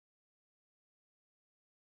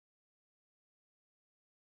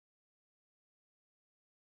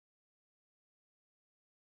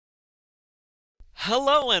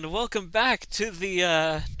Hello and welcome back to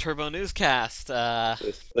the Turbo Newscast,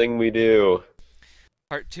 This thing we do.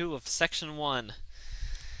 part 2 of section 1.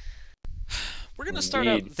 We're gonna start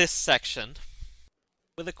out Indeed. this section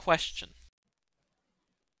with a question.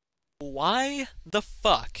 Why the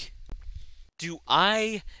fuck do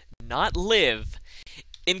I not live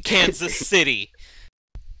in Kansas City?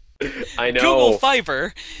 I Google know.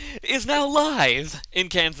 Fiber is now live in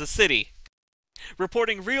Kansas City,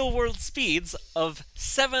 reporting real-world speeds of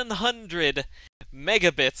 700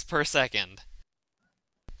 megabits per second.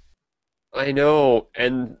 I know.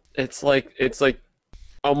 And it's like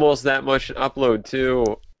almost that much an upload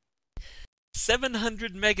too.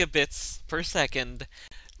 700 megabits per second,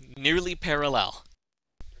 nearly parallel.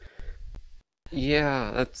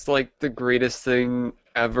 Yeah, that's like the greatest thing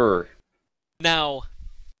ever. Now,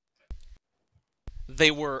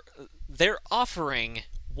 they're offering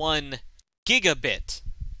 1 gigabit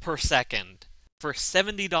per second for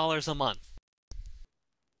 $70 a month.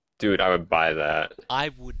 Dude, I would buy that. I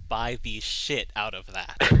would buy the shit out of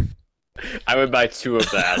that. I would buy two of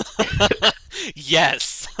that.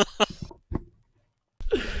 Yes.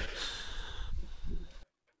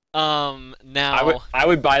 Now, I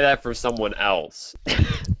would buy that for someone else.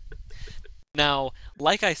 now,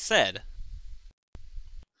 like I said,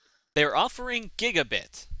 they're offering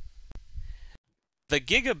gigabit. The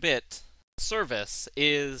gigabit service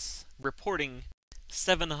is reporting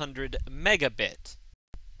 700 megabit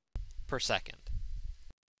per second.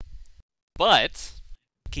 But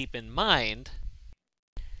keep in mind,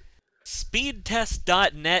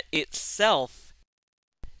 speedtest.net itself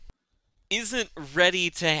isn't ready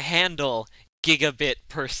to handle gigabit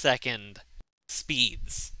per second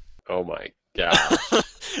speeds. Oh my gosh.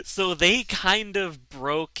 So they kind of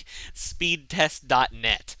broke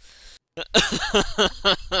speedtest.net.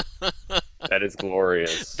 That is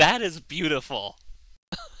glorious. That is beautiful.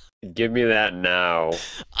 Give me that now.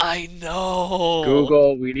 I know.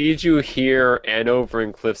 Google, we need you here and over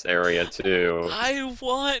in Cliff's area too. I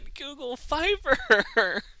want Google Fiber.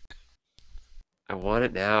 I want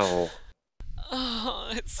it now. Oh,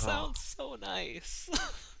 it sounds so nice.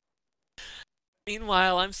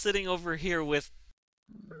 Meanwhile, I'm sitting over here with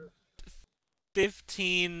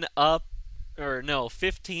 15 up, or no,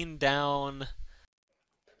 15 down,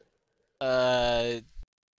 8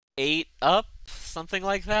 up, something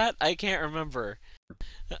like that? I can't remember.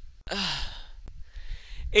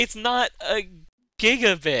 It's not a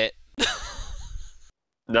gigabit.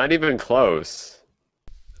 Not even close.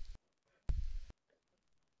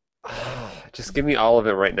 Just give me all of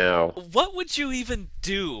it right now. What would you even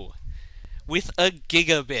do with a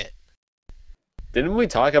gigabit? Didn't we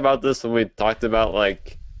talk about this when we talked about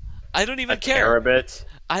like I don't a even care. terabit?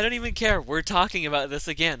 I don't even care. We're talking about this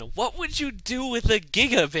again. What would you do with a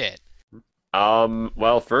gigabit?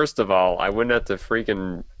 Well, first of all, I wouldn't have to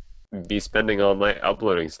freaking be spending all night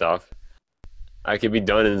uploading stuff. I could be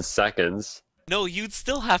done in seconds. No, you'd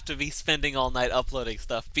still have to be spending all night uploading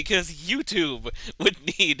stuff because YouTube would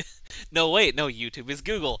need. No, wait, no, YouTube is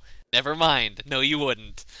Google. Never mind. No, you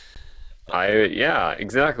wouldn't. Yeah,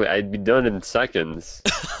 exactly. I'd be done in seconds.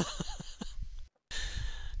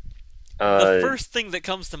 The first thing that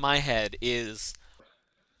comes to my head is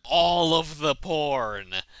all of the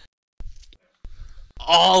porn.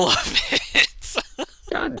 All of it.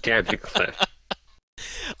 God damn it, Cliff.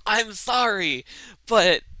 I'm sorry,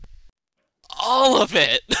 but all of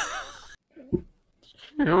it.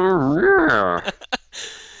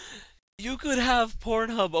 You could have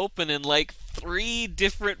Pornhub open in like 3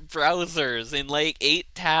 different browsers in like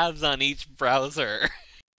 8 tabs on each browser.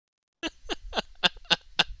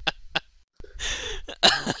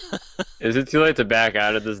 Is it too late to back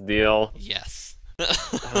out of this deal? Yes.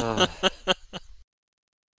 Uh,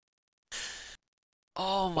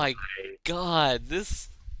 Oh my god, this...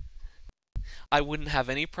 I wouldn't have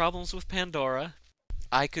any problems with Pandora.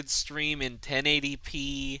 I could stream in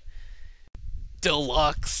 1080p,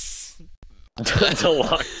 deluxe,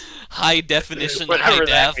 Deluxe. high definition, Whatever high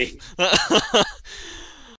that def.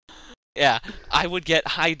 Yeah, I would get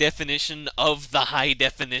high definition of the high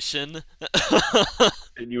definition.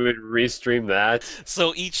 And you would restream that?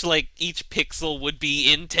 So each pixel would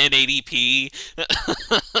be in 1080p.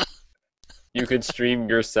 You could stream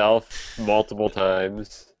yourself multiple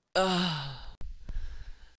times.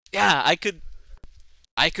 Yeah, I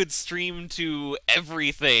could stream to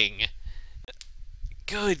everything.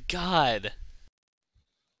 Good God.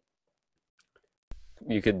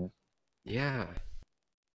 You could, yeah.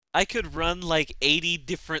 I could run like 80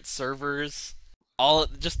 different servers. All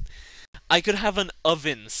just I could have an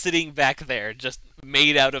oven sitting back there just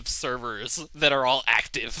made out of servers that are all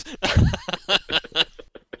active.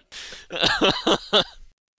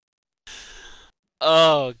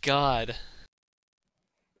 Oh god.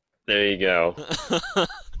 There you go.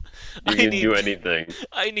 You I can do need anything.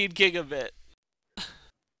 I need gigabit.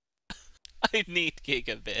 I need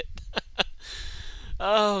gigabit.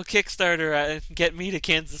 Oh, Kickstarter, get me to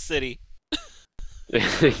Kansas City.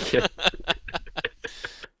 That'd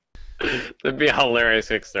be a hilarious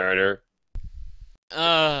Kickstarter.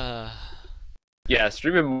 Uh, Yeah,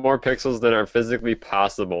 streaming more pixels than are physically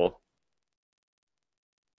possible.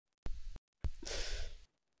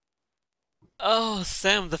 oh,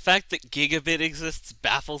 Sam, the fact that gigabit exists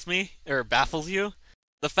baffles me, or baffles you.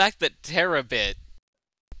 The fact that terabit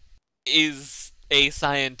is a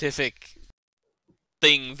scientific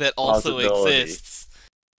thing that also Possibility. exists,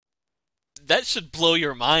 that should blow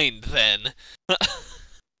your mind then.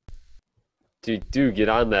 Dude, get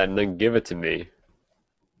on that and then give it to me.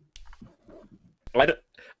 I, d-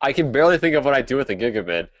 I can barely think of what I do with a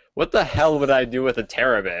gigabit. What the hell would I do with a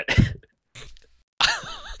terabit?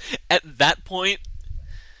 At that point,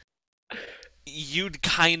 you'd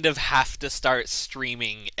kind of have to start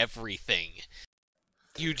streaming everything.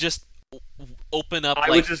 You just open up I like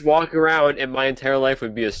would just walk around and my entire life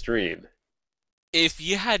would be a stream. if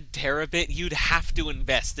you had terabit, you'd have to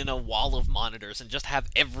invest in a wall of monitors and just have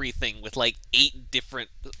everything with like 8 different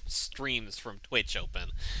streams from Twitch open.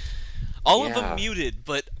 All of them Yeah. muted,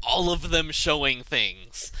 but all of them showing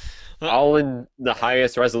things. All in the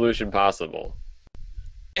highest resolution possible.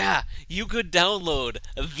 Yeah, you could download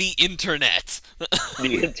the internet.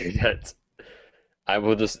 The internet. I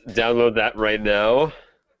will just download that right now.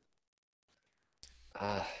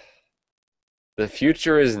 Ah, the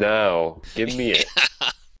future is now. Give me it.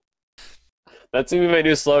 That's gonna be my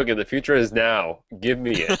new slogan. The future is now. Give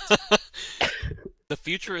me it. The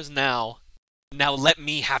future is now. Now let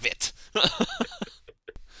me have it.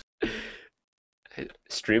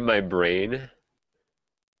 Stream my brain.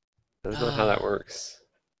 I don't know how that works.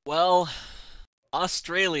 Well,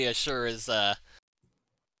 Australia sure is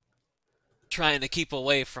trying to keep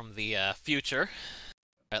away from the future.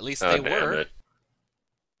 At least Oh, they damn were. it.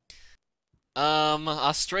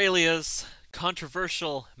 Australia's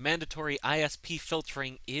controversial mandatory ISP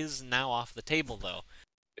filtering is now off the table, though.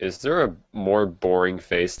 Is there a more boring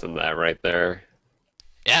face than that right there?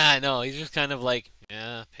 Yeah, I know. He's just kind of like,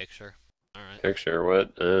 yeah, picture. All right. Picture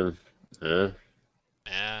what?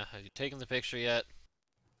 Yeah, have you taken the picture yet?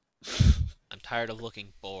 I'm tired of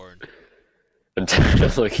looking bored. I'm tired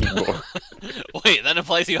of looking more. Wait, that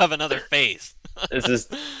implies you have another face. It's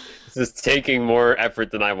just taking more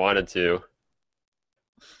effort than I wanted to.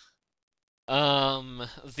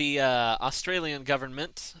 The Australian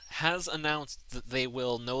government has announced that they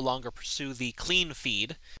will no longer pursue the Clean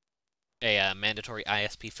Feed, a mandatory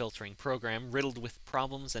ISP filtering program riddled with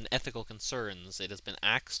problems and ethical concerns. It has been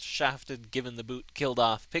axed, shafted, given the boot, killed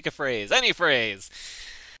off. Pick a phrase, any phrase.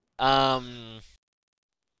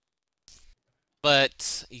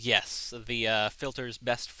 But yes, the filter's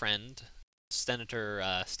best friend,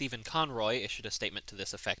 Senator Stephen Conroy, issued a statement to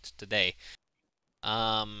this effect today.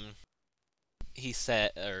 He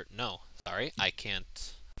said, or no, sorry, I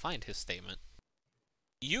can't find his statement.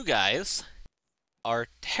 You guys are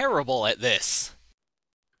terrible at this.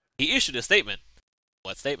 He issued a statement.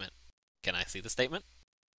 What statement? Can I see the statement?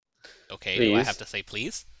 Okay, do I Please. have to say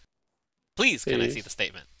please? Please, can I see Please. the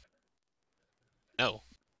statement? No.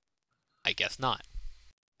 I guess not.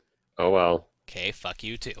 Oh well. Okay, fuck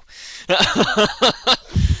you too.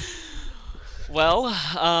 Well,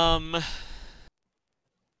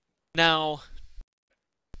 now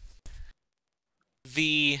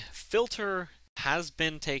the filter has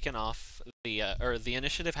been taken off the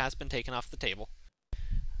initiative has been taken off the table,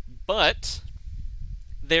 but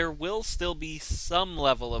there will still be some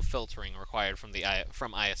level of filtering required from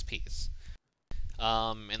ISPs.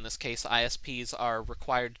 In this case, ISPs are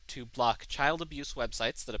required to block child abuse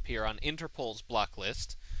websites that appear on Interpol's block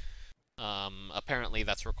list. Apparently,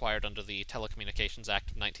 that's required under the Telecommunications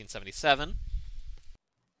Act of 1977.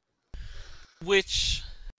 Which,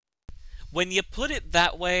 when you put it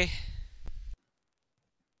that way,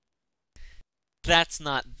 that's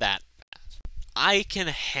not that bad. I can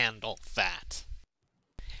handle that.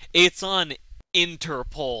 It's on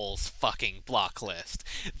Interpol's fucking block list.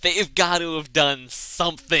 They've got to have done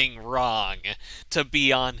something wrong to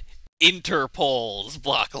be on Interpol's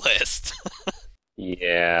block list.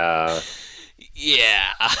 Yeah.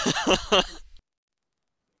 Yeah.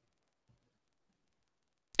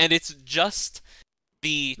 And it's just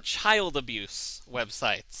the child abuse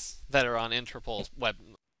websites that are on Interpol's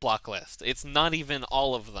block list. It's not even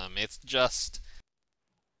all of them. It's just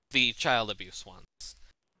the child abuse ones.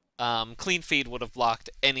 Clean feed would have blocked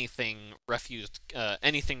anything refused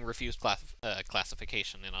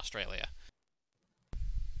classification in Australia.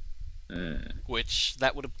 Which,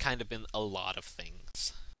 that would have kind of been a lot of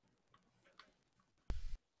things.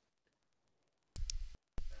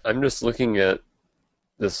 I'm just looking at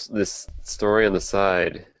this story on the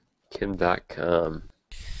side. Kim.com.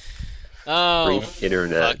 Oh, Free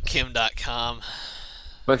internet. fuck Kim.com.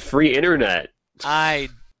 But free internet. I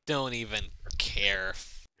don't even care.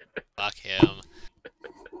 Fuck him.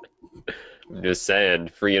 I'm just saying,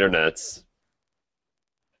 free internets.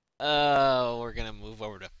 We're gonna move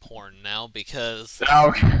over to porn now because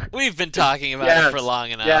Oh, we've been talking about it for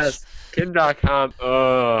long enough. yes. Kim.com.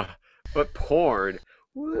 But porn.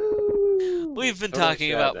 Woo. We've been Totally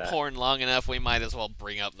talking said about that. porn long enough, we might as well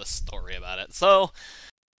bring up the story about it. So,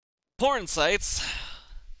 porn sites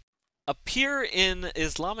appear in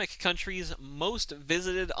Islamic countries' most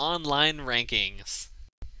visited online rankings.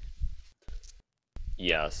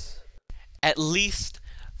 Yes. At least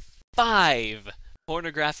 5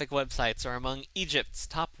 pornographic websites are among Egypt's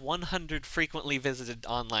top 100 frequently visited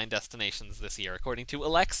online destinations this year, according to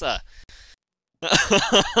Alexa.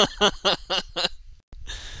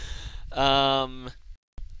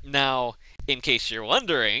 Now, in case you're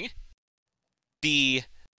wondering, the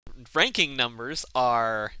ranking numbers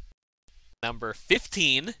are number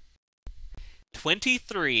 15,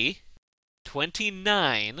 23,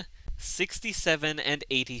 29, 67, and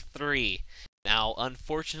 83. Now,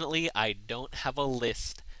 unfortunately, I don't have a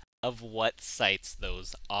list of what sites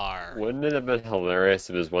those are. Wouldn't it have been hilarious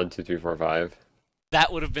if it was 1, 2, 3, 4, 5?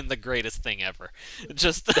 That would have been the greatest thing ever.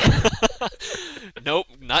 Just, nope,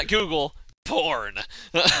 not Google, porn.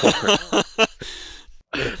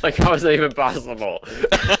 Like, how is that even possible?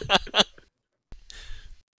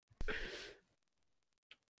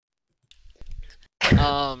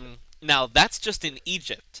 Now that's just in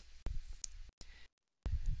Egypt.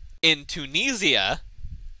 In Tunisia,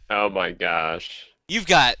 Oh my gosh. you've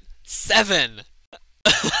got 7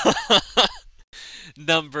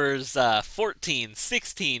 numbers 14,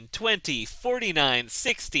 16, 20, 49,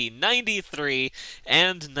 60, 93,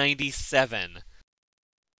 and 97.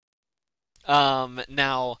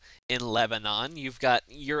 Now in Lebanon,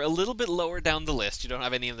 you're a little bit lower down the list. You don't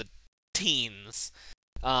have any of the teens.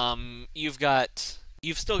 You've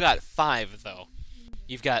still got 5 though.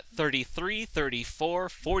 You've got 33, 34,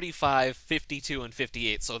 45, 52, and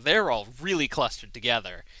 58. So they're all really clustered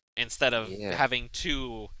together instead of having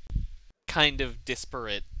 2 kind of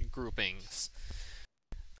disparate groupings.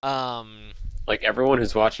 Like, everyone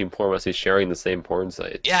who's watching porn must be sharing the same porn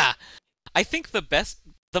site. Yeah. I think the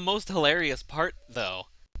most hilarious part though,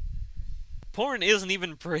 porn isn't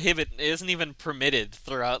even permitted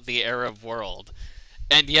throughout the Arab world.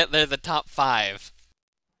 And yet they're the top 5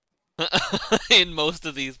 in most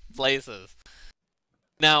of these places.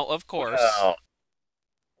 Now, of course, Well,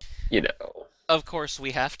 you know. of course,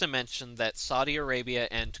 we have to mention that Saudi Arabia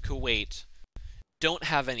and Kuwait don't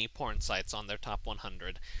have any porn sites on their top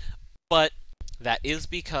 100, but that is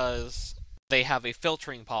because they have a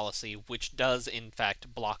filtering policy which does, in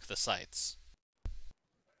fact, block the sites.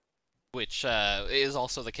 Which is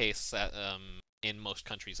also the case in most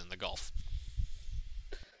countries in the Gulf.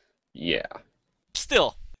 Yeah.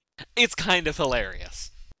 Still, it's kind of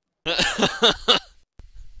hilarious.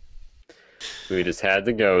 We just had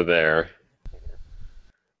to go there.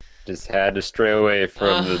 Just had to stray away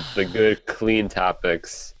from the good, clean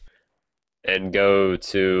topics and go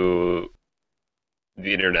to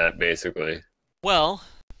the internet, basically. Well,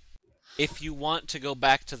 if you want to go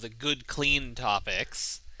back to the good, clean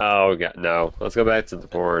topics... Oh, God, no. Let's go back to the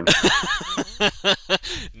porn.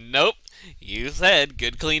 Nope. You said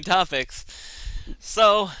good, clean topics.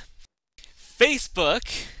 So,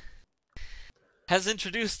 Facebook has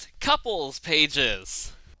introduced couples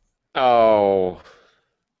pages. Oh.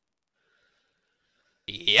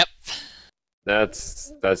 Yep.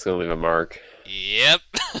 That's gonna leave a mark. Yep.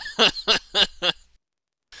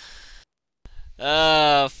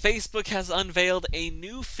 Facebook has unveiled a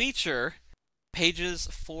new feature, pages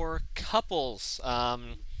for couples.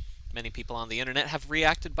 Many people on the internet have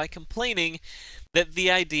reacted by complaining that the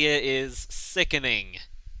idea is sickening.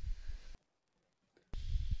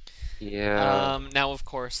 Yeah. Now, of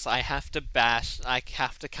course, I have to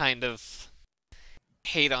kind of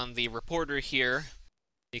hate on the reporter here,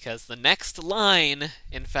 because the next line,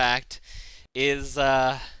 in fact, is,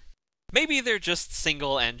 maybe they're just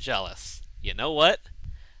single and jealous. You know what?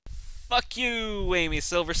 Fuck you, Amy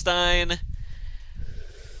Silverstein.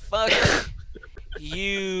 Fuck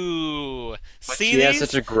you. But See she has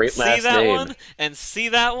such a great last see that name. one? And see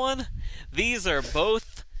that one? These are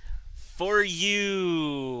both for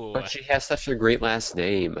you. But she has such a great last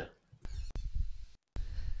name.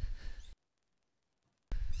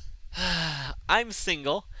 I'm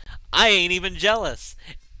single. I ain't even jealous.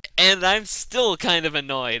 And I'm still kind of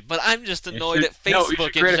annoyed, but I'm just annoyed at No, you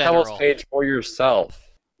Facebook should in create a general. couples page for yourself.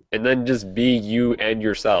 And then just be you and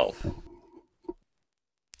yourself.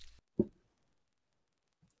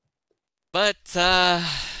 But,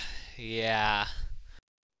 yeah.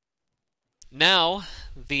 Now,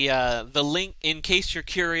 the link, in case you're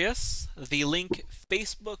curious, the link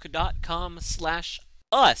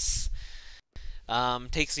facebook.com/us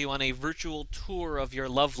takes you on a virtual tour of your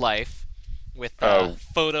love life with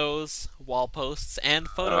photos, wall posts, and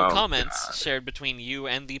photo comments shared between you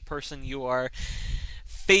and the person you are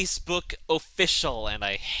Facebook official, and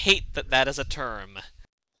I hate that that is a term.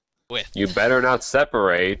 With. You better not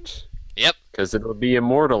separate. Yep. Because it'll be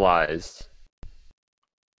immortalized.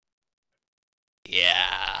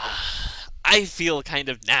 Yeah. I feel kind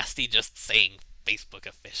of nasty just saying Facebook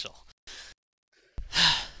official.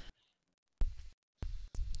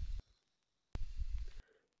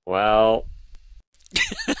 Well,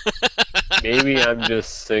 maybe I'm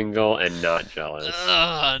just single and not jealous.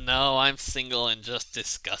 No, I'm single and just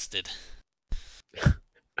disgusted.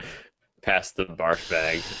 Pass the barf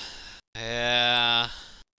bag. Yeah.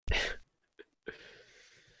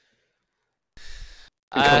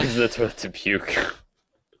 Going to the toilet to puke.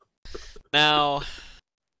 Now,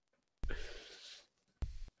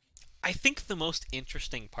 I think the most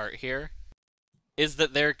interesting part here is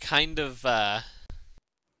that they're kind of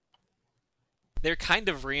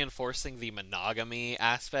reinforcing the monogamy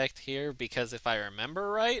aspect here, because if I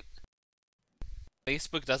remember right,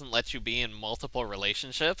 Facebook doesn't let you be in multiple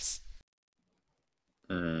relationships.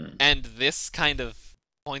 And this kind of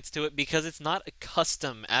points to it because it's not a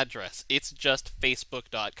custom address. It's just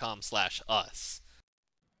facebook.com/us.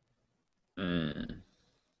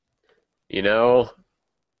 You know,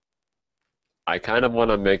 I kind of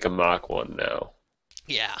want to make a mock one now.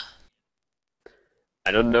 Yeah.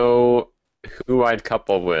 I don't know who I'd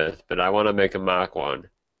couple with, but I want to make a mock one.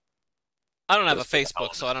 I don't have a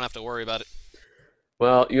Facebook, so I don't have to worry about it.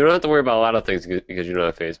 Well, you don't have to worry about a lot of things because you don't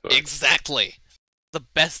have Facebook. Exactly. The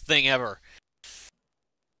best thing ever.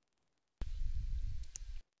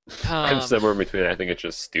 I'm somewhere in between. I think it's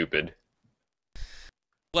just stupid.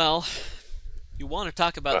 Well, you want to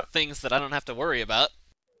talk about things that I don't have to worry about.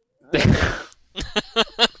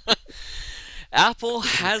 Apple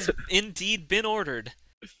has indeed been ordered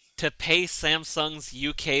to pay Samsung's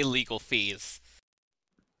UK legal fees.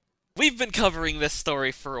 We've been covering this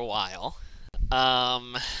story for a while.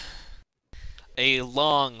 A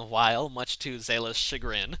long while, much to Zayla's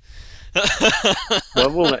chagrin.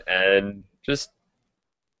 When will it end? Just...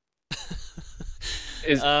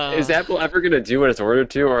 Is Apple ever going to do what it's ordered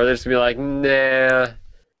to, or are they just going to be like, nah,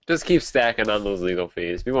 just keep stacking on those legal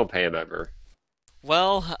fees. We won't pay them ever.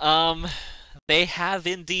 Well, they have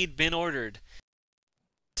indeed been ordered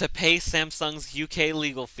to pay Samsung's UK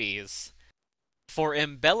legal fees for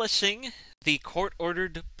embellishing the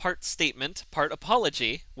court-ordered part statement, part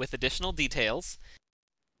apology, with additional details,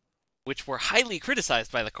 which were highly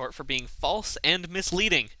criticized by the court for being false and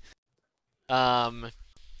misleading.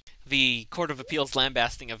 The Court of Appeals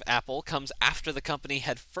lambasting of Apple comes after the company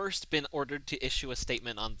had first been ordered to issue a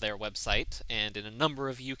statement on their website, and in a number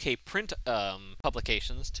of UK print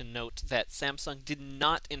publications, to note that Samsung did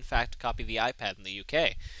not, in fact, copy the iPad in the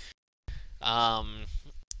UK.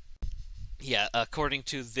 Yeah, according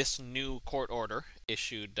to this new court order,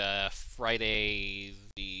 issued Friday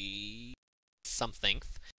the something,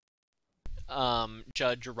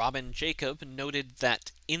 Judge Robin Jacob noted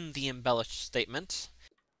that in the embellished statement,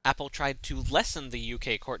 Apple tried to lessen the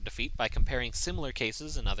UK court defeat by comparing similar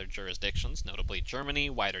cases in other jurisdictions, notably Germany,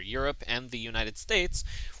 wider Europe, and the United States,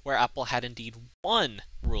 where Apple had indeed won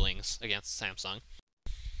rulings against Samsung.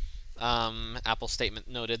 Apple's statement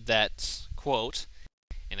noted that, quote,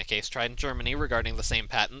 in a case tried in Germany regarding the same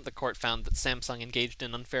patent, the court found that Samsung engaged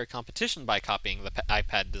in unfair competition by copying the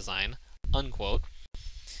iPad design, unquote.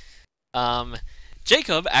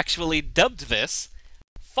 Jacob actually dubbed this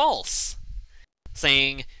false,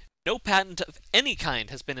 saying, no patent of any kind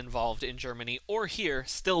has been involved in Germany or here,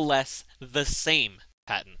 still less the same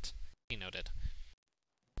patent, he noted.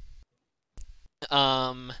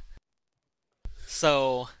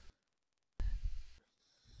 So,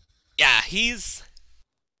 yeah, he's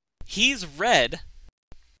read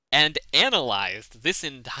and analyzed this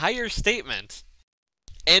entire statement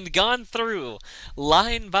and gone through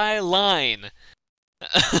line by line.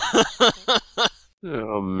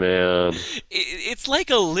 Oh, man. It's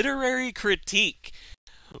like a literary critique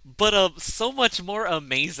but so much more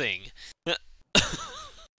amazing.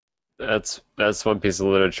 That's one piece of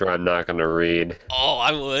literature I'm not gonna read. Oh,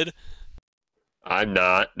 I would. I'm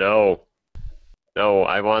not. No. No,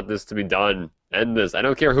 I want this to be done. End this. I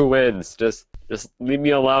don't care who wins. Just leave me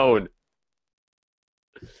alone.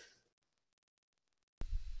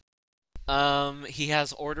 He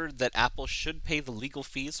has ordered that Apple should pay the legal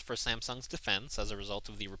fees for Samsung's defense as a result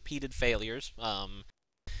of the repeated failures,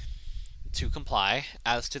 to comply.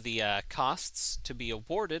 As to the costs to be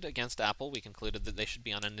awarded against Apple, we concluded that they should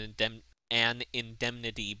be on an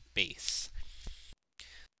indemnity base.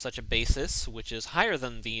 Such a basis, which is higher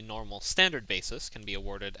than the normal standard basis, can be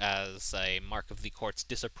awarded as a mark of the court's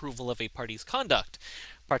disapproval of a party's conduct,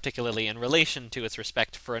 particularly in relation to its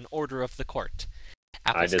respect for an order of the court.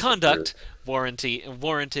 Apple's conduct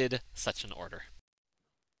warranted such an order.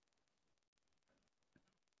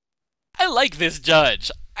 I like this judge.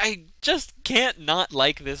 I just can't not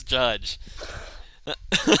like this judge.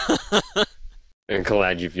 I'm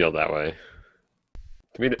glad you feel that way.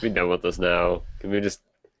 Can we be done with this now? Can we just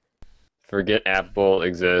forget Apple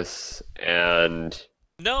exists and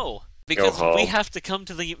No, because go home? we have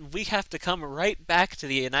to come right back to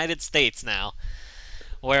the United States now,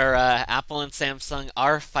 where Apple and Samsung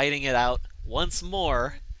are fighting it out once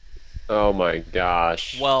more. Oh my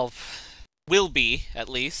gosh. Well, will be, at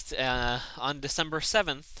least, on December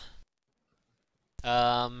 7th.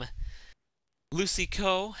 Lucy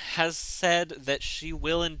Koh has said that she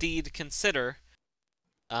will indeed consider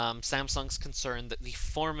Samsung's concern that the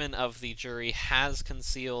foreman of the jury has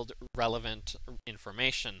concealed relevant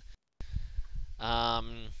information.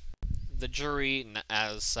 The jury,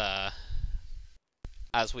 as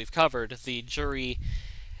we've covered, the jury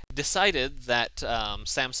decided that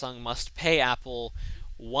Samsung must pay Apple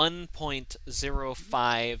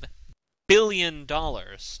 $1.05 billion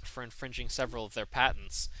for infringing several of their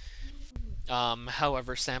patents.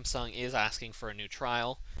 However, Samsung is asking for a new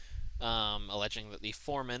trial, alleging that the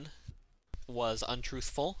foreman was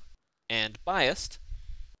untruthful and biased.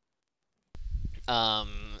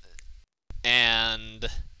 And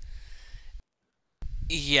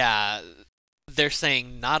yeah, they're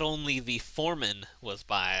saying not only the foreman was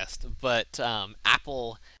biased, but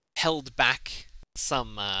Apple held back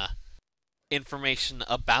some information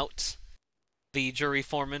about the jury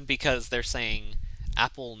foreman because they're saying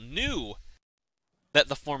Apple knew that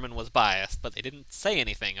the foreman was biased, but they didn't say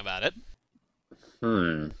anything about it.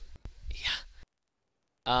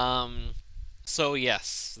 Yeah. So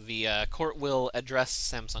yes, the court will address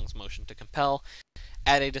Samsung's motion to compel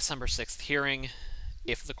at a December 6th hearing.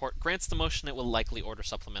 If the court grants the motion, it will likely order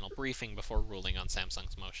supplemental briefing before ruling on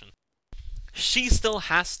Samsung's motion. She still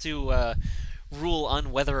has to rule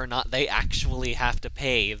on whether or not they actually have to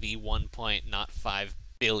pay the $1.05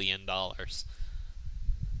 billion.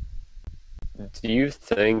 Do you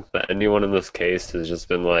think that anyone in this case has just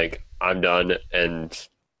been like, I'm done, and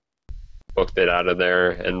booked it out of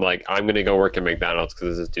there, and like, I'm gonna go work at McDonald's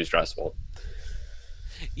because this is too stressful?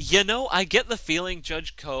 You know, I get the feeling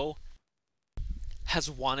Judge Koh has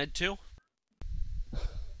wanted to.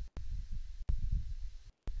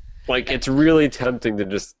 Like, it's really tempting to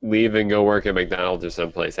just leave and go work at McDonald's or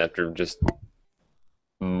someplace after just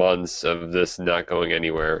months of this not going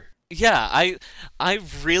anywhere. Yeah, I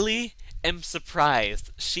really am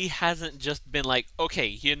surprised she hasn't just been like, okay,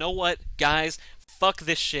 you know what, guys, fuck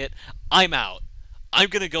this shit, I'm out. I'm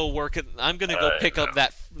gonna go pick up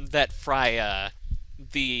that fry,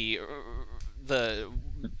 the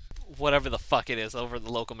whatever the fuck it is over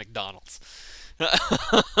the local McDonald's.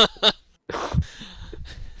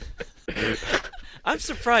 I'm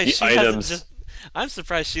surprised she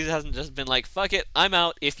hasn't just been like, fuck it, I'm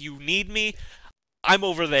out. If you need me, I'm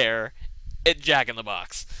over there at Jack in the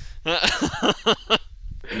Box.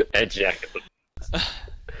 At Jack in the Box.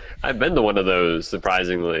 I've been to one of those,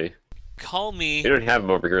 surprisingly. Call me. You don't have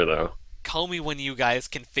them over here, though. Call me when you guys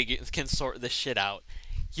can sort this shit out.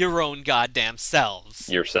 Your own goddamn selves.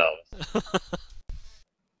 Yourselves.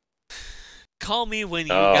 Call me when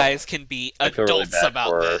you guys can be adults really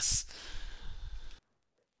about this.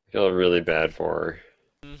 I feel really bad for her.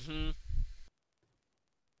 Mm-hmm.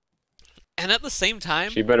 And at the same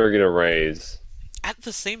time... She better get a raise. At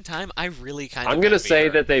the same time, I really kind of... I'm gonna say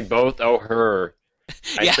that they both owe her...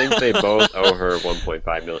 I think they both owe her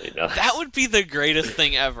 $1.5 million. That would be the greatest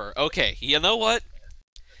thing ever. Okay, you know what?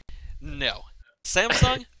 No.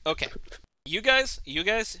 Samsung, okay. You guys, you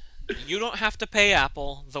don't have to pay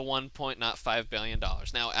Apple the $1.05 billion.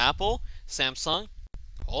 Now, Apple, Samsung,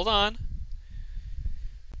 hold on.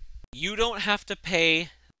 You don't have to pay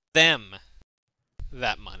them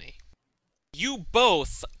that money. you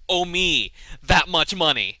both owe me that much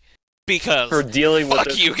money. Because For dealing with fuck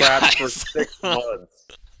this you crap guys. for 6 months.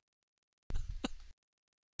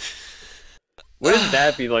 Wouldn't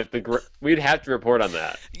that be like we'd have to report on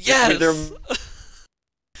that. Yes!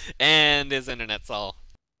 And his internet's all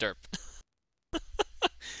derp.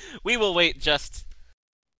 We will wait just...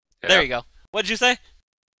 Yeah. There you go. What'd you say?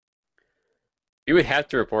 You would have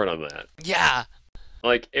to report on that. Yeah.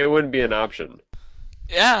 Like, it wouldn't be an option.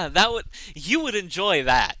 Yeah, that would... You would enjoy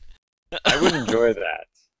that. I would enjoy that.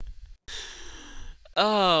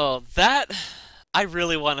 Oh, that... I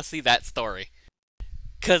really want to see that story.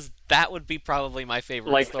 Because that would be probably my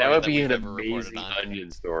favorite Like, story that would be we've an ever reported amazing on.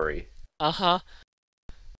 Onion story. Uh-huh.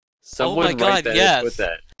 Someone Oh my god, write that yes. and put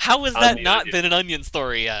that. How has on that the not Onion. been an Onion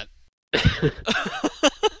story yet?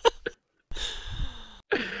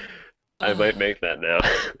 I might make that now.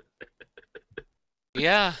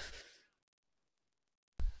 Yeah.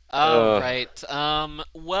 Alright,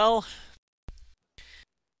 well...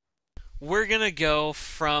 We're gonna go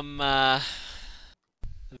from, We're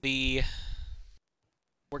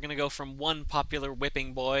gonna go from one popular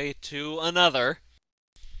whipping boy to another.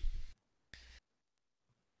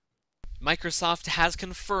 Microsoft has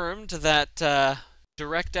confirmed that,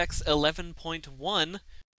 DirectX 11.1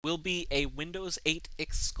 will be a Windows 8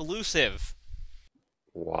 exclusive.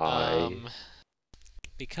 Why?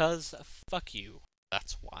 Because fuck you.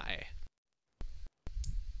 That's why.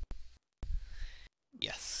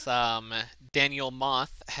 Yes, Daniel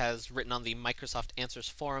Moth has written on the Microsoft Answers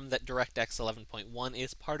forum that DirectX 11.1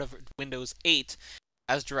 is part of Windows 8,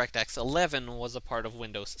 as DirectX 11 was a part of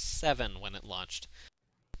Windows 7 when it launched.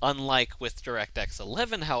 Unlike with DirectX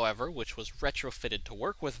 11, however, which was retrofitted to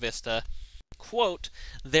work with Vista, quote,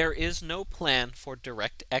 there is no plan for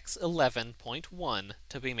DirectX 11.1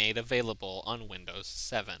 to be made available on Windows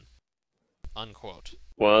 7, unquote.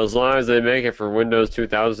 Well, as long as they make it for Windows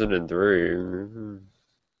 2003.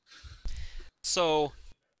 So,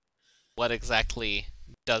 what exactly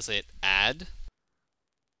does it add?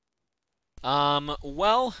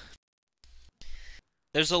 Well,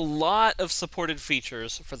 there's a lot of supported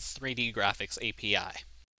features for the 3D graphics API.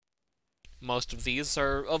 Most of these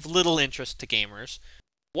are of little interest to gamers.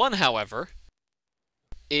 One, however,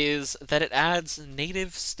 is that it adds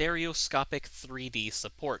native stereoscopic 3D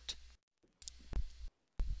support.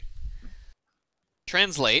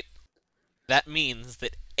 Translate, that means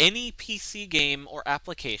that any PC game or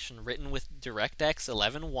application written with DirectX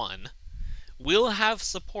 11.1 will have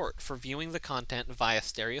support for viewing the content via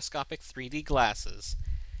stereoscopic 3D glasses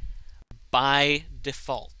by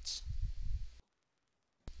default.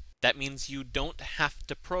 That means you don't have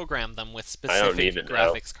to program them with specific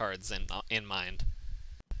graphics cards in mind.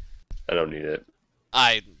 I don't need it.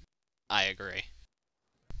 I agree.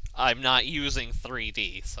 I'm not using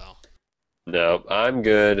 3D, so... No, I'm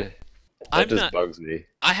good. That just bugs me.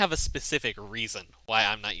 I have a specific reason why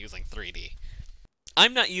I'm not using 3D.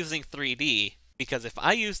 I'm not using 3D because if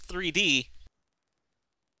I used 3D,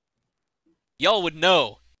 y'all would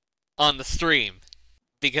know on the stream.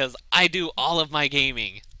 Because I do all of my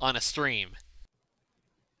gaming on a stream.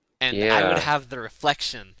 And I would have the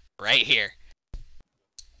reflection right here.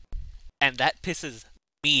 And that pisses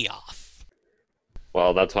me off.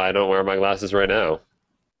 Well, that's why I don't wear my glasses right now.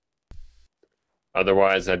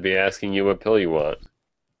 Otherwise, I'd be asking you what pill you want.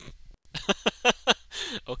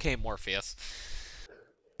 Okay, Morpheus.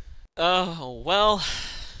 Oh, well...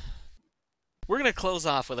 We're gonna close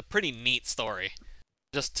off with a pretty neat story.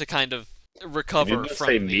 Just to kind of recover Did you from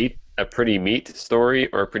say meat? A pretty meat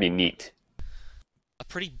story or a pretty neat? A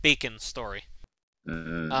pretty bacon story.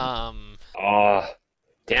 Oh,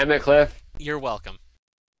 damn it, Cliff. You're welcome.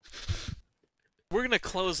 We're gonna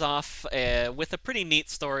close off with a pretty neat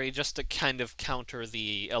story just to kind of counter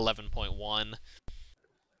the 11.1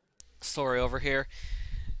 story over here.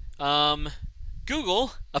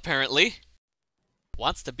 Google, apparently,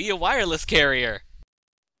 wants to be a wireless carrier.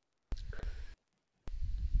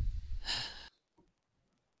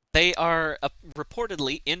 They are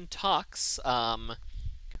reportedly in talks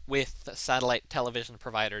with satellite television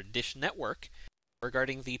provider Dish Network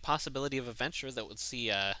regarding the possibility of a venture that would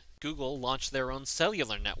see Google launch their own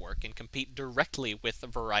cellular network and compete directly with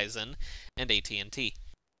Verizon and AT&T.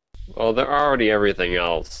 Well, they're already everything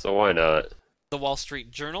else, so why not? The Wall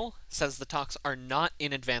Street Journal says the talks are not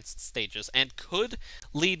in advanced stages and could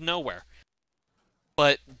lead nowhere.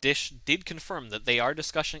 But Dish did confirm that they are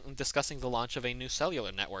discussing the launch of a new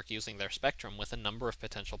cellular network using their spectrum with a number of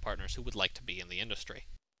potential partners who would like to be in the industry.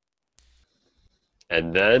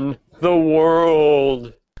 And then the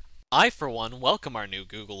world. I, for one, welcome our new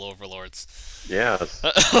Google overlords. Yes.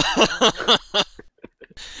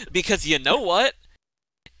 Because you know what?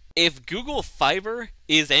 If Google Fiber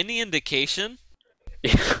is any indication,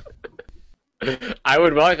 I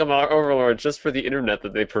would welcome our overlords just for the internet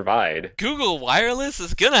that they provide. Google Wireless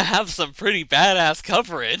is gonna have some pretty badass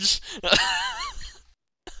coverage.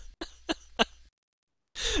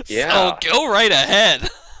 Yeah. So go right ahead.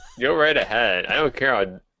 Go right ahead. I don't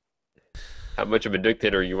care how much of a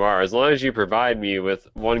dictator you are, as long as you provide me with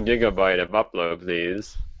 1 gigabyte of upload,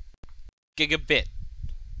 please. Gigabit.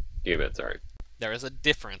 Gigabit, sorry. There is a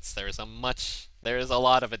difference. There is a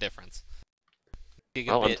lot of a difference.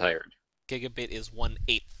 Oh, I'm tired. Gigabit is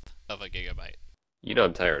 1/8 of a gigabyte. You know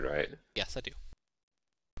I'm tired, right? Yes, I do.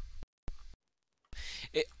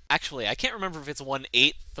 Actually, I can't remember if it's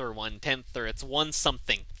 1/8 or 1/10 or it's 1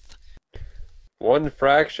 something. 1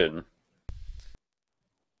 fraction.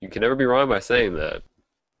 You can never be wrong by saying that.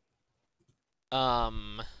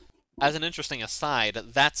 As an interesting aside,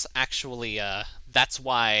 that's actually that's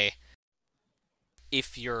why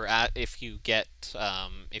if you're advertised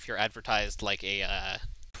like a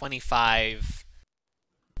 25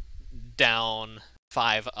 down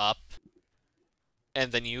 5 up,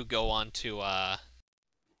 and then you go on to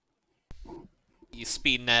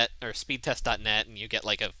SpeedNet or speedtest.net and you get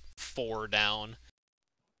like a 4 down,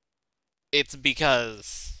 it's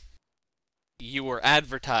because you were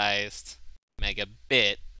advertised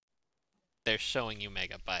megabit, they're showing you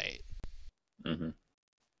megabyte. Mm-hmm.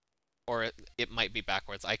 Or it might be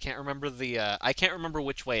backwards. I can't remember I can't remember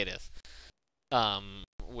which way it is.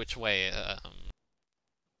 Which way,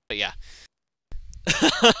 but yeah.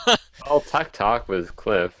 I'll talk with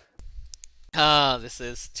Cliff. This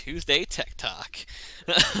is Tuesday Tech Talk.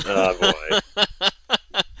 Oh boy.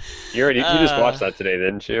 You just watched that today,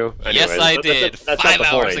 didn't you? Anyways, yes, I did. That's 5 not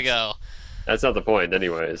the hours point. ago. That's not the point,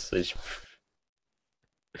 anyways. They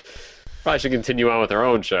probably should continue on with their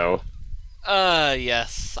own show.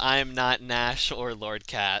 Yes. I'm not Nash or Lord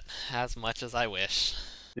Cat, as much as I wish.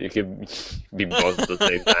 You could be both at the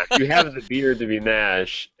same time. You have the beard to be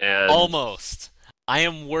Nash, and... Almost. I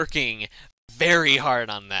am working very hard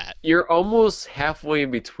on that. You're almost halfway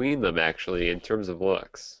in between them, actually, in terms of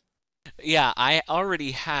looks. Yeah, I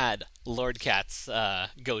already had Lord Cat's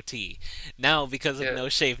goatee. Now, because of No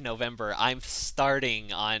Shave November, I'm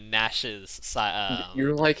starting on Nash's side.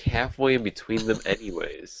 You're like halfway in between them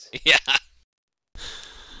anyways. Yeah.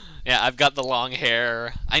 Yeah, I've got the long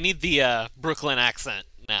hair. I need the Brooklyn accent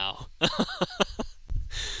now.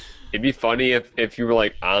 It'd be funny if you were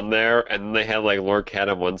like on there and they had like Lord Cat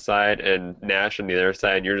on one side and Nash on the other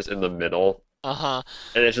side and you're just in the middle. Uh-huh.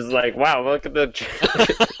 And it's just like, wow, look at the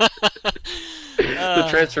the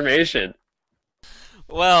transformation.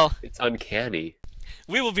 Well, it's uncanny.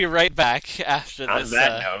 We will be right back after on this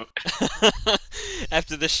that note.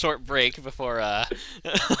 after this short break before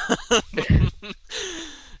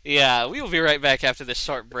yeah, we will be right back after this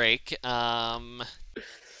short break.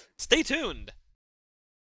 Stay tuned.